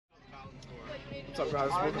What's up guys,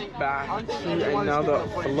 welcome back to another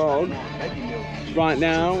vlog. Right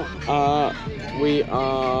now, we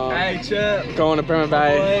are going to Bremer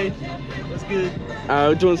Bay. What's good?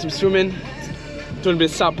 We're doing some swimming, doing a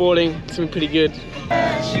bit of supboarding, swimming pretty good.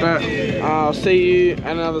 But I'll see you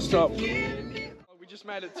at another stop. We just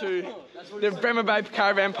made it to the Bremer Bay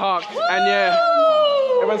Caravan Park, and yeah,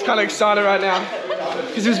 everyone's kind of excited right now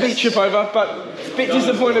because it was a big trip over, but it's a bit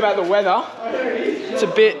disappointed about the weather. It's a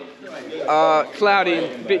bit cloudy and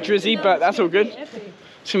a bit drizzy, but that's all good.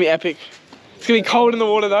 It's gonna be epic. It's gonna be cold in the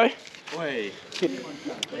water though. Wait.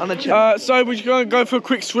 So we're gonna go for a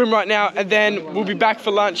quick swim right now, and then we'll be back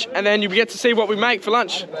for lunch, and then you'll get to see what we make for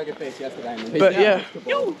lunch. But yeah.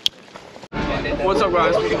 What's up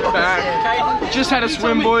guys, we're back. Just had a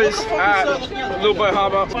swim boys at Little Boat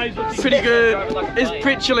Harbour. Pretty good. It's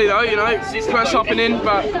pretty chilly though, you know. First hopping in,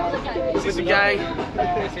 but with the gang.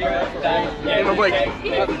 And my boy,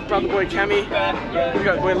 brother boy Cammy. We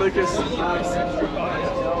got boy Lucas.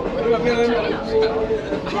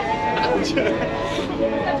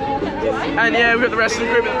 And yeah, we got the rest of the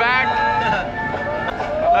group in the back.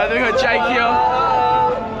 Then we got Jake here.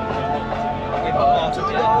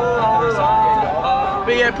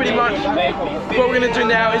 But yeah, pretty much what we're gonna do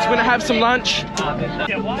now is we're gonna have some lunch.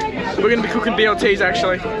 We're gonna be cooking BLTs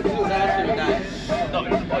actually.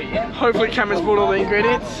 Hopefully Cameron's brought all the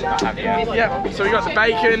ingredients. Yep, so we got the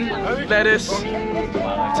bacon, lettuce,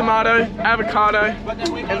 tomato, avocado,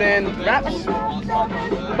 and then wraps,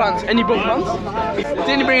 buns. And you brought buns?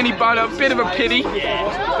 Didn't bring any butter, bit of a pity.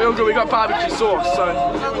 But all good, we got barbecue sauce, so.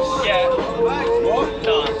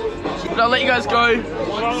 But I'll let you guys go.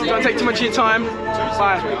 Don't take too much of your time.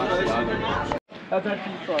 Bye.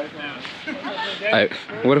 Hey,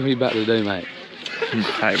 what are we about to do, mate?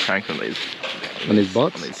 Hey, prank on these. On these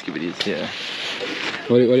bots? On these skibbities, yeah.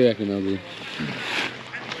 What do you reckon they'll be?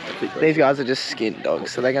 These guys are just skint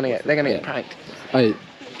dogs, so they're gonna get pranked. Hey,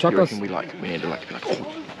 chuck us. We need to like be like, oh.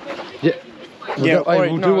 Yeah.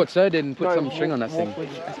 We'll no. do what Sir did and put some string on that thing.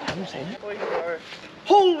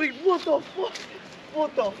 Holy, what the fuck?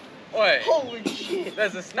 What the? Oi, Holy shit!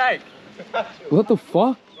 there's a snake. What the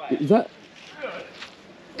fuck? Is that?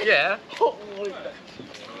 Yeah.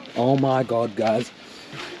 Oh my god, guys.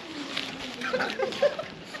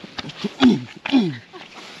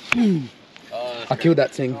 I killed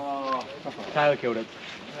that thing. Taylor killed it.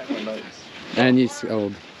 And you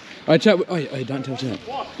sold. Hey, Chap. Hey, don't tell Chap.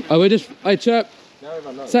 Oh, we're just. Hey, Chap.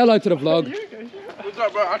 Say hello to the vlog. What's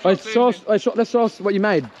up, bro? Let's show us what you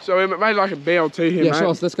made. So we made like a BLT here, Yeah, mate. show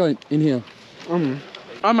us. Let's go in here.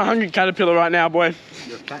 I'm a hungry caterpillar right now, boy.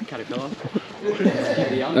 You're a fat caterpillar.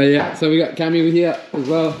 Oh yeah. So we got Cammy here as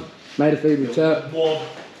well. Made a feed with Chap.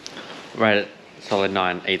 Rate it solid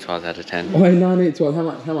 9 eats-wise out of 10. Oh, 9 eats. How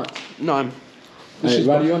much? How much? 9. Hey,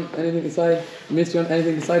 Ruddy, you want anything to say? Miss, you want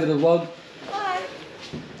anything to say to the vlog?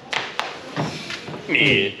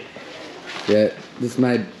 Yeah. Yeah, just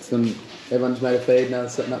made some. Everyone's made a feed now,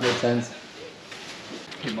 setting up their tents.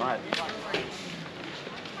 You might.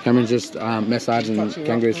 Cameron's just massaging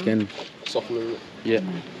kangaroo skin. Soft a little bit. Yeah.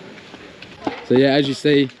 So yeah, as you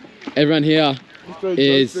see, everyone here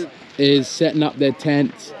is setting up their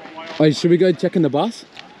tents. Oh, should we go check in the bus?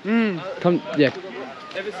 Come, yeah.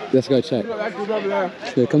 Let's go check. We got that dude over there.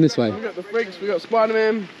 Yeah, come this way. We got the freaks, we got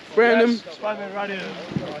Spider-Man, Brandon. Spider-Man right here.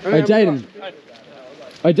 Hey, Jaden.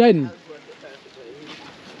 Hey, Jaden.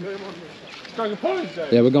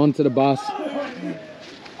 Yeah, we're going to the bus. I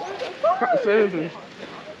can't see anything.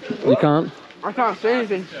 You can't? I can't see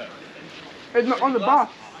anything. It's not on the bus.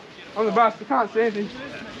 On the bus, I can't see anything.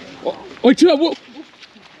 Oh, chill out, what?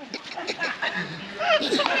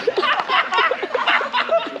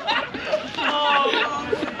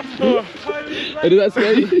 Hey, did that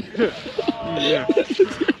scare you? Yeah.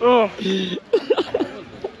 Oh.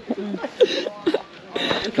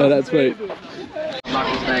 Oh, that's sweet.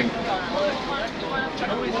 Michael's name.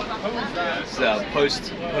 It's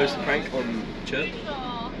post prank on Chirp.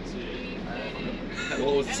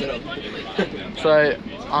 What was the setup? So,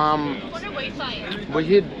 we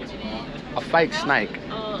hid a fake snake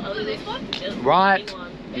right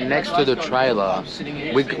next to the trailer.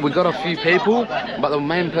 We got a few people, but the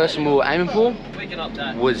main person we were aiming for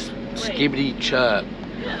was Skibbity Chirp.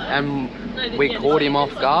 And we caught him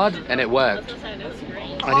off guard and it worked.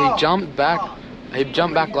 And he jumped back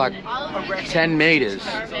like 10 meters.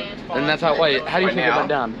 And that's how, wait, how do you think it went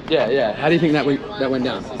down? Yeah. How do you think that went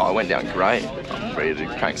down? Oh, it went down great. I'm ready to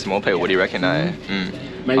prank some more people. What do you reckon?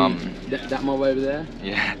 Maybe that mob over there?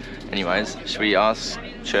 Yeah. Anyways, should we ask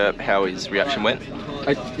Chirp how his reaction went?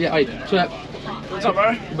 Chirp. What's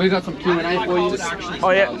up, bro? We got some Q&A for you.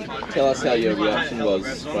 Oh yeah. Tell us how your reaction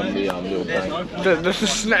was from the little prank. The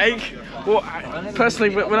snake. Well, personally,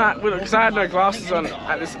 because I had no glasses on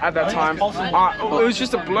at that time, it was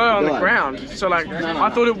just a blur on the ground. So like,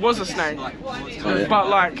 I thought it was a snake, but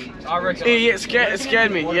like, it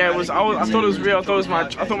scared me. Yeah, it was. I thought it was real. I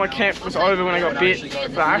thought my camp was over when I got bit,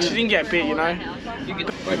 but I actually didn't get bit. You know.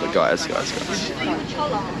 Wait, but guys.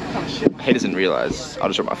 He doesn't realise. I'll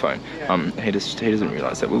just drop my phone. He doesn't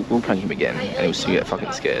realise that we'll prank him again, and he'll still get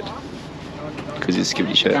fucking scared because he's skipped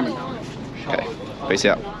his shirt. Okay, peace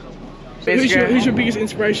out. Who's your biggest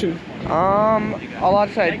inspiration? I like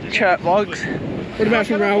to say chirp vlogs. What about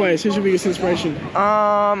from railways? Who's your biggest inspiration?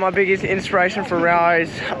 My biggest inspiration for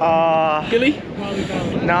railways, Billy?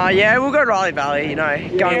 Nah, yeah, we'll go Riley Valley, you know,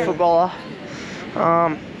 young footballer.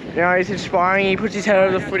 You know, he's inspiring, he puts his head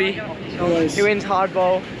over the footy. Always. He wins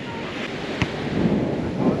hardball.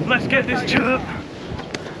 Let's get this chirp.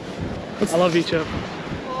 I love you, chirp.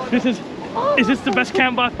 Is this the best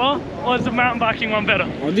camp by far, or is the mountain biking one better?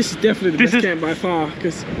 Oh, this is definitely the best camp by far.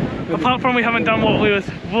 Because apart from we haven't done what we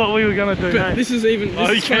were gonna do. But this is fun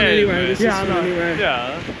anyway. This is fun anyway.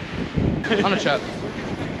 Yeah. On a chirp.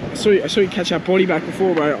 I saw you catch our body back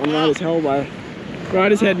before, bro, on Ryder's hell, bro.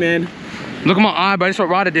 Ryder's head, man. Look at my eye, bro. That's what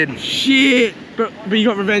Ryder did. Shit! But you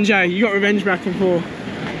got revenge, eh? You got revenge back from before.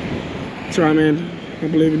 It's alright, man. I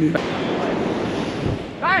believe in you.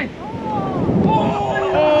 Hey!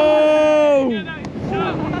 Oh!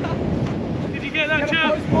 Did you get that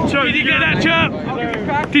chirp? Did you get that chirp?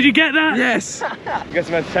 Did you get that? Yes! Get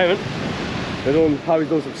some entertainment. Harvey's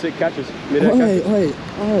doing some sick catches. My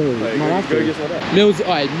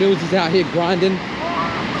Mills is out here grinding.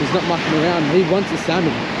 He's not mucking around. He wants a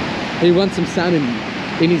salmon. He wants some salmon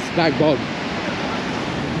in his bag bog.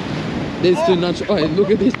 There's two nuts. Oh, look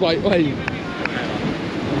at this boy. Oh,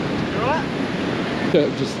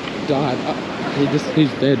 Kurt just died.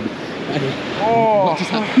 He's dead. Oh. What just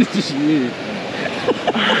happened to you?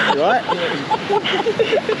 Right?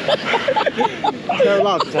 No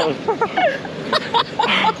love.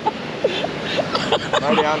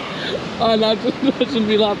 Oh no, I shouldn't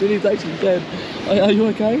be laughing. He's actually dead. Are you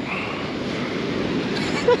okay?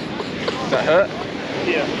 Does that hurt?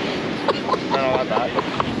 Yeah. No, not like that.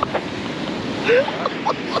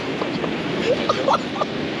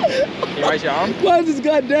 Can you raise your arm? Why is this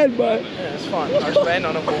guy dead, bro? Yeah, it's fine. I just land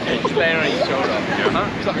on him. Just land on his shoulder. Huh?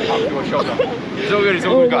 He's like up your shoulder. It's all good, it's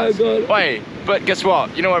all good, guys. Oh my God. Wait, but guess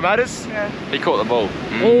what? You know what matters? Yeah. He caught the ball.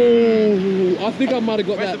 Oh, I think I might have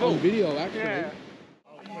got that on video, actually. Yeah.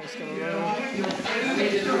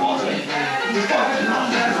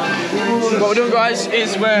 What we're doing, guys,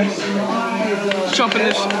 is we're chopping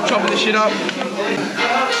this shit up.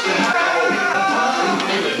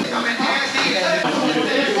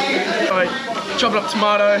 Chopping up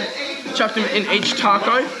tomato, chuck them in each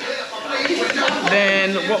taco.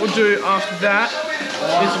 Then what we'll do after that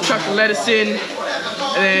is we'll chuck the lettuce in, and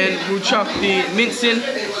then we'll chuck the mince in.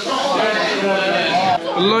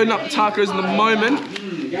 We're loading up the tacos in the moment,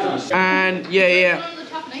 and yeah.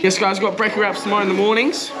 Yes, guys, we've got breaker wraps tomorrow in the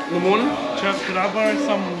morning. Chirp, could I borrow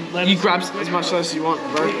some lettuce? You grab as much lettuce as you want,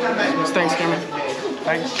 bro. Thanks, Cameron.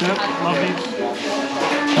 Thanks, Chirp. Love you.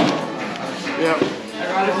 Yeah.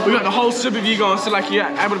 We got the whole strip of you going, so like you're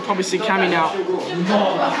able to probably see Cammy now.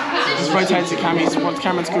 Just rotate to Cammy's. What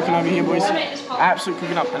Cameron's cooking over here, boys. Absolute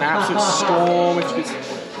cooking up an absolute storm.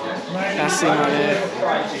 That's scene right there.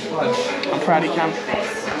 I'm proud of you, Cam.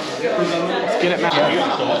 Let's get it, man.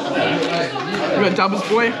 We got Dubbers,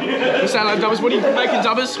 boy. We sound like Dubbers. What are you making,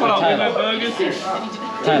 Dubbers? Hold up.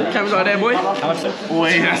 Cam's right there, boy.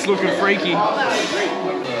 Boy, that's looking freaky.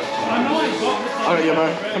 Alright, yeah, bro.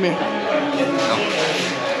 Come here.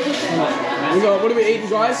 What are we eating,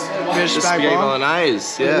 guys? Fish spaghetti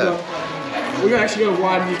bolognese, yeah. We're gonna actually go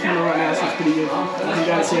wide view camera right now, so it's pretty good. You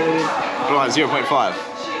guys see everything. Like 0.5.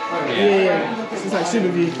 Yeah. It's like super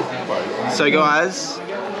view. So guys,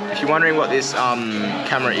 if you're wondering what this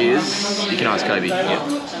camera is, you can ask Kobe. Yeah.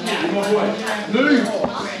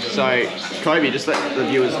 So Kobe, just let the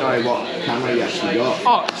viewers know what camera you actually got.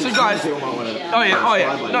 Oh, so guys. Oh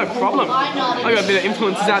yeah. No problem. I got a bit of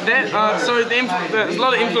influencers out there. So there's a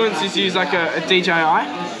lot of influencers use like a DJI,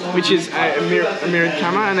 which is a mirrored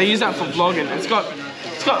camera, and they use that for vlogging. It's got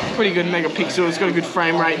pretty good megapixel. It's got a good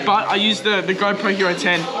frame rate. But I use the GoPro Hero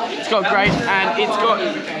 10. It's got great, and it's got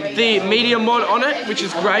the media mod on it, which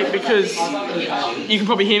is great because you can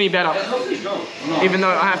probably hear me better, even though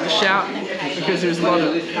I have to shout because there's a lot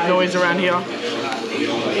of noise around here.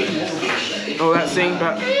 All that thing,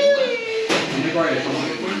 but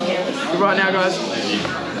right now, guys,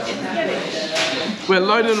 we're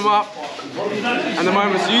loading them up. At the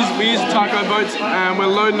moment, we're using taco boats and we're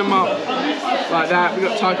loading them up like that. We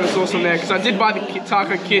got taco sauce on there because I did buy the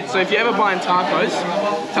taco kit. So if you're ever buying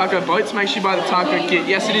taco boats, make sure you buy the taco kit.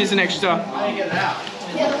 Yes, it is an extra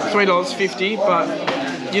 $3.50,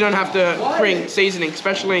 but you don't have to bring seasoning,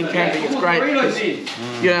 especially in camping. It's great because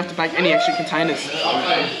you don't have to make any extra containers.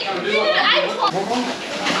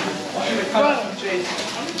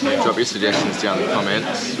 Drop your suggestions down in the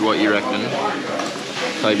comments. What you reckon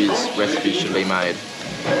Toby's recipe should be made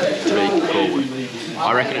to be called.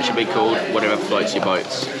 I reckon it should be called whatever floats your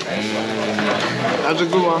boats. That's a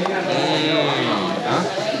good one.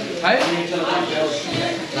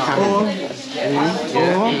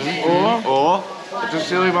 Or it's a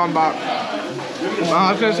silly one, but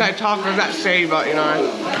I was gonna say tacos at sea, but you know,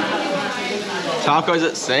 Tacos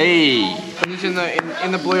at sea. it's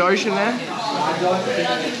in the blue ocean there.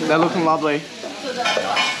 They're looking lovely.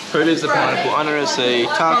 Who lives the pineapple under a sea?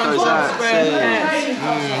 Tacos at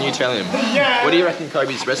sea. You tell him. What do you reckon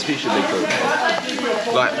Kobe's recipe should be called?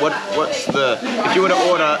 Like, what's the... If you were to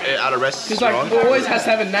order it at a Because restaurant... like, it always has to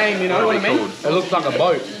have a name, you know what I mean? It looks like a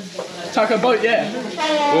boat. Taco boat, yeah.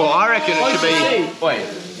 Well, I reckon it should be...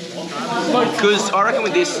 Wait. Because I reckon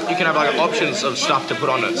with this, you can have like options of stuff to put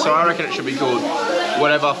on it. So I reckon it should be called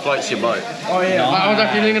whatever floats your boat. Oh yeah. I was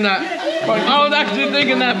actually thinking that.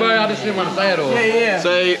 I just didn't want to say it all. Yeah.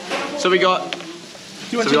 So we got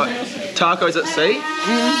tacos at sea.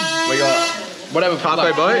 We got Whatever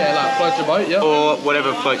taco boat. Yeah, like floats your boat, yeah. Or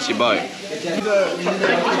whatever floats your boat.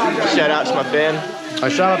 Shout out to my fan. I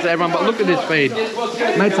shout out to everyone, but look at this feed.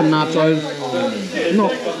 Made some nachos.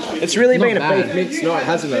 It's really been a bad. beef mince night,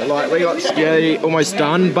 hasn't it? Like, we got spaghetti almost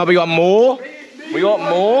done, but we got more. We got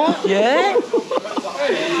more. Yeah.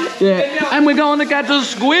 Yeah, and we're going to catch a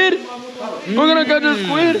squid. We're gonna catch a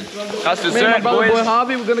squid. That's Me and my dessert, brother boy boys.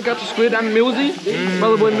 Harvey, we're gonna catch a squid and Millsy.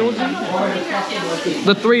 Brother boy Millsy.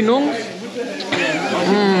 The three nungs.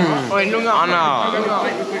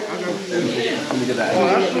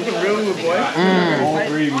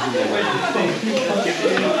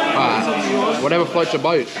 Alright, whatever floats your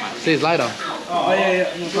boat. See you later.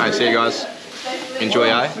 Alright, see you guys. Enjoy,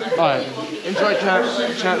 eh? Alright. Enjoy chat.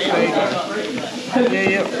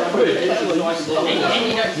 Yeah.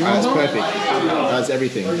 That's perfect. That's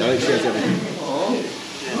everything. That literally has everything.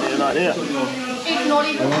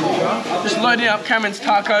 Just loading up Cameron's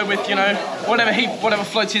taco with, you know, whatever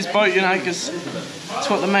floats his boat, you know, because that's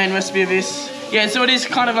what the main recipe of is. Yeah, so it is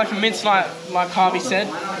kind of like a mince, like Harvey said.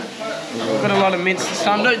 We've got a lot of mince this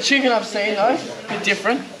time. No chicken I've seen though, a bit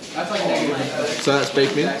different. So that's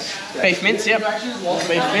beef mince? Beef mince, yep.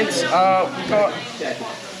 Beef mince. We've got,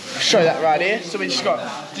 show that right here. So we just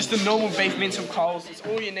got just the normal beef mince from Coles. It's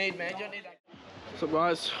all you need, man. You don't need that. What's up,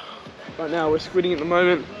 guys? Right now we're squidding at the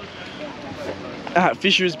moment at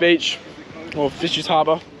Fisher's Beach, or Fisher's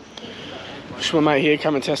Harbour. Just my mate here,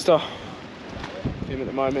 Cameron Tester. Him at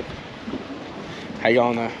the moment. How you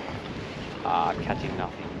going though? Catching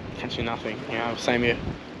nothing. Catching nothing. Yeah, same here.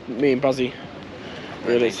 Me and Buzzy.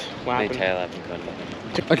 Really? What happened? Tail haven't got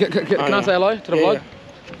it. Okay, can I say hello to the vlog? Yeah.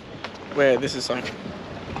 Where this is like.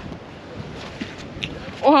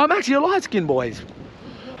 Oh, I'm actually a light skin, boys.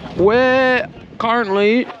 We're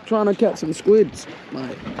currently trying to catch some squids,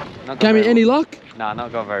 mate. Cammy, any luck? Nah,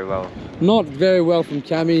 not gone very well. Not very well from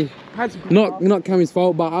Cammy. Not Cammy's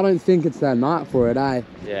fault, but I don't think it's that night for it, eh?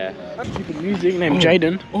 Yeah. Stupid music named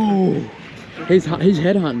Jaden. Oh, he's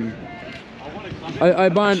headhunting.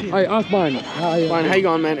 I asked Brian. Brian, how you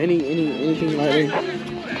going, man? Anything lately?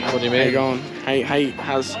 What do you How you mean? going? Hey,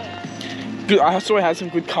 how's good? I saw he had some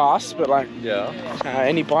good casts, but like, Yeah.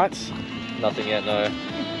 any bites? Nothing yet, no.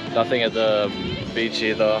 Nothing at the beach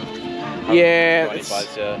either. Yeah, Got any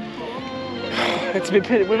bites yet? it's a bit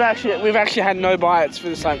pity. We've actually had no bites for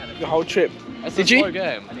this like the whole trip. Did Slow you?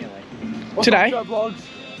 game. Today?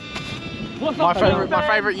 My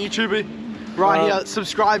favorite YouTuber right here.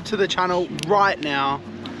 Subscribe to the channel right now.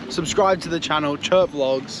 Subscribe to the channel, Chirp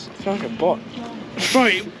Vlogs. I feel like a bot. Bro,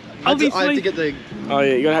 I have to get the Oh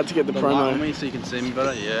yeah, you're gonna have to get the light on promo. me so you can see me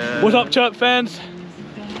better. Yeah. what's up, Chirp fans?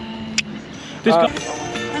 This guy.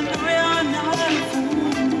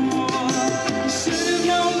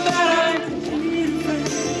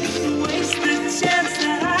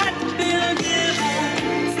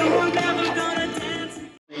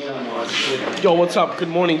 Yo, what's up? Good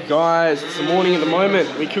morning, guys. It's the morning at the moment.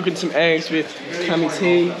 We're cooking some eggs with Cammy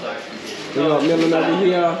T. We got Millen over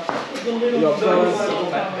here. We got Buzz.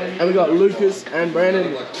 And we got Lucas and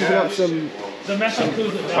Brandon cooking up some sausage.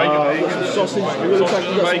 We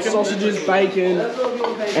got some sausages, bacon,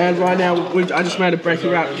 and right now I just made a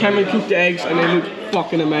brekkie wrap. Cameron cooked the eggs and they look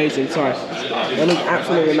fucking amazing. Sorry, they look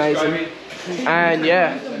absolutely amazing. And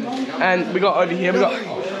yeah, and we got over here, we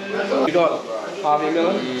got Harvey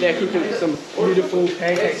Miller. They're cooking some beautiful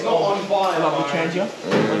pancakes on a lovely trangia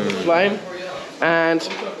flame. And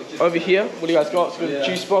over here, what do you guys got? Some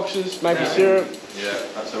juice boxes, maple syrup.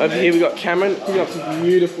 Over here we got Cameron cooking up some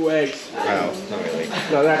beautiful eggs. Wow, not really.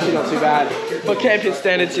 No, they're actually not too bad. For camping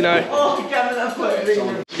standards, you know.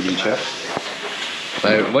 Skibidi chat.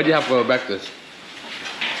 So, what do you have for breakfast?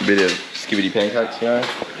 A bit of skibidi pancakes, you know.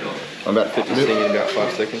 I'm about to fit this thing in about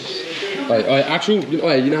 5 seconds.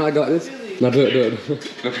 Wait, you know how I got this? No, do it.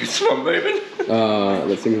 Look, it's not moving.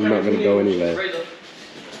 That thing's not gonna go anywhere.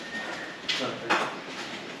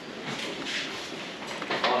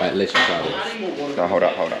 Right, let's try this. No, hold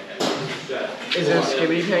up. Is it a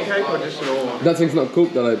skibidi pancake or just an all? That thing's not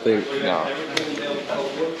cooked, I don't think. No.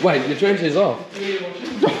 Wait, your trench is off.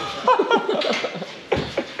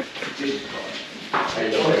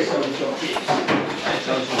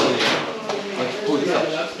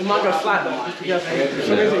 It might go flat though. For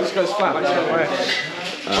some reason it just goes flat like straight away.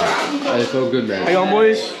 It's all good, man. Hang on,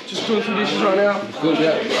 boys. Just doing some dishes right now. It's good,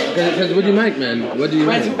 yeah. Because what do you make, man? What do you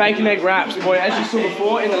Made make? some bacon egg wraps, boy. As you saw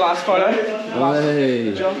before in the last photo.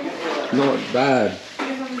 Hey, not bad.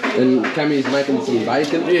 And Cammy's making some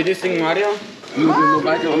bacon. Yeah, this thing right here. You do more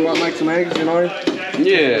bacon, I might make some eggs, you know?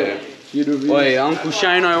 Yeah. You do really. Wait, Uncle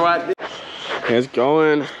Shano right there. How's it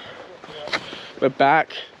going? We're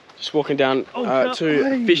back. Just walking down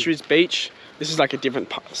to Fisheries Beach. This is like a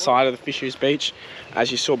different side of the Fisheries Beach,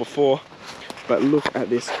 as you saw before. But look at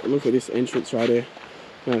this entrance right here.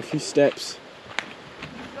 Now a few steps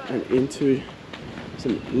and into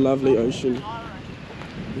some lovely ocean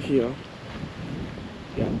here.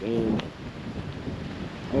 God damn.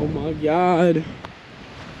 Oh my god.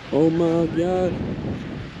 Oh my god.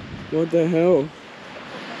 What the hell?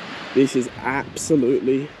 This is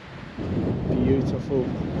absolutely beautiful.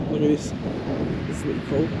 Look at this. This is really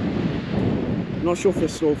cool. I'm not sure if we're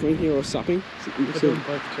snorkeling here or supping. We're doing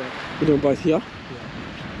both, Jack. We're doing both here.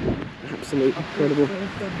 Yeah. Absolutely incredible.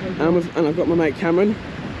 And I've got my mate Cameron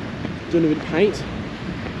doing a bit of paint.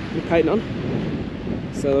 Bit of painting on.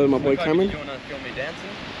 So my boy Cameron. You want to film me dancing?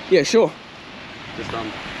 Yeah, sure. Just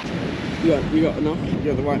You got enough? You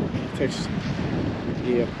got the right text?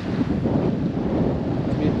 Yeah.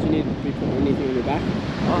 Do you need to be putting anything on your back?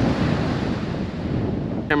 Oh.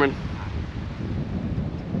 Cameron.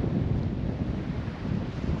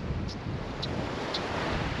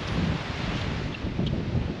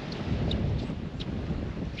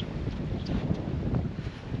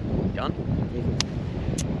 Done?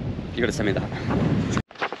 You gotta send me that.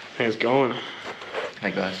 How's it going?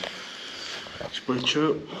 Hey guys. Split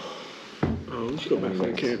chip. Oh, we just got back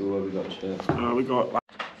from camp. We got like,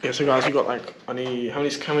 yeah, so guys, we got like how many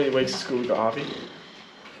weeks of school we got, Harvey?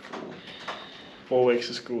 4 weeks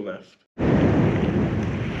of school left.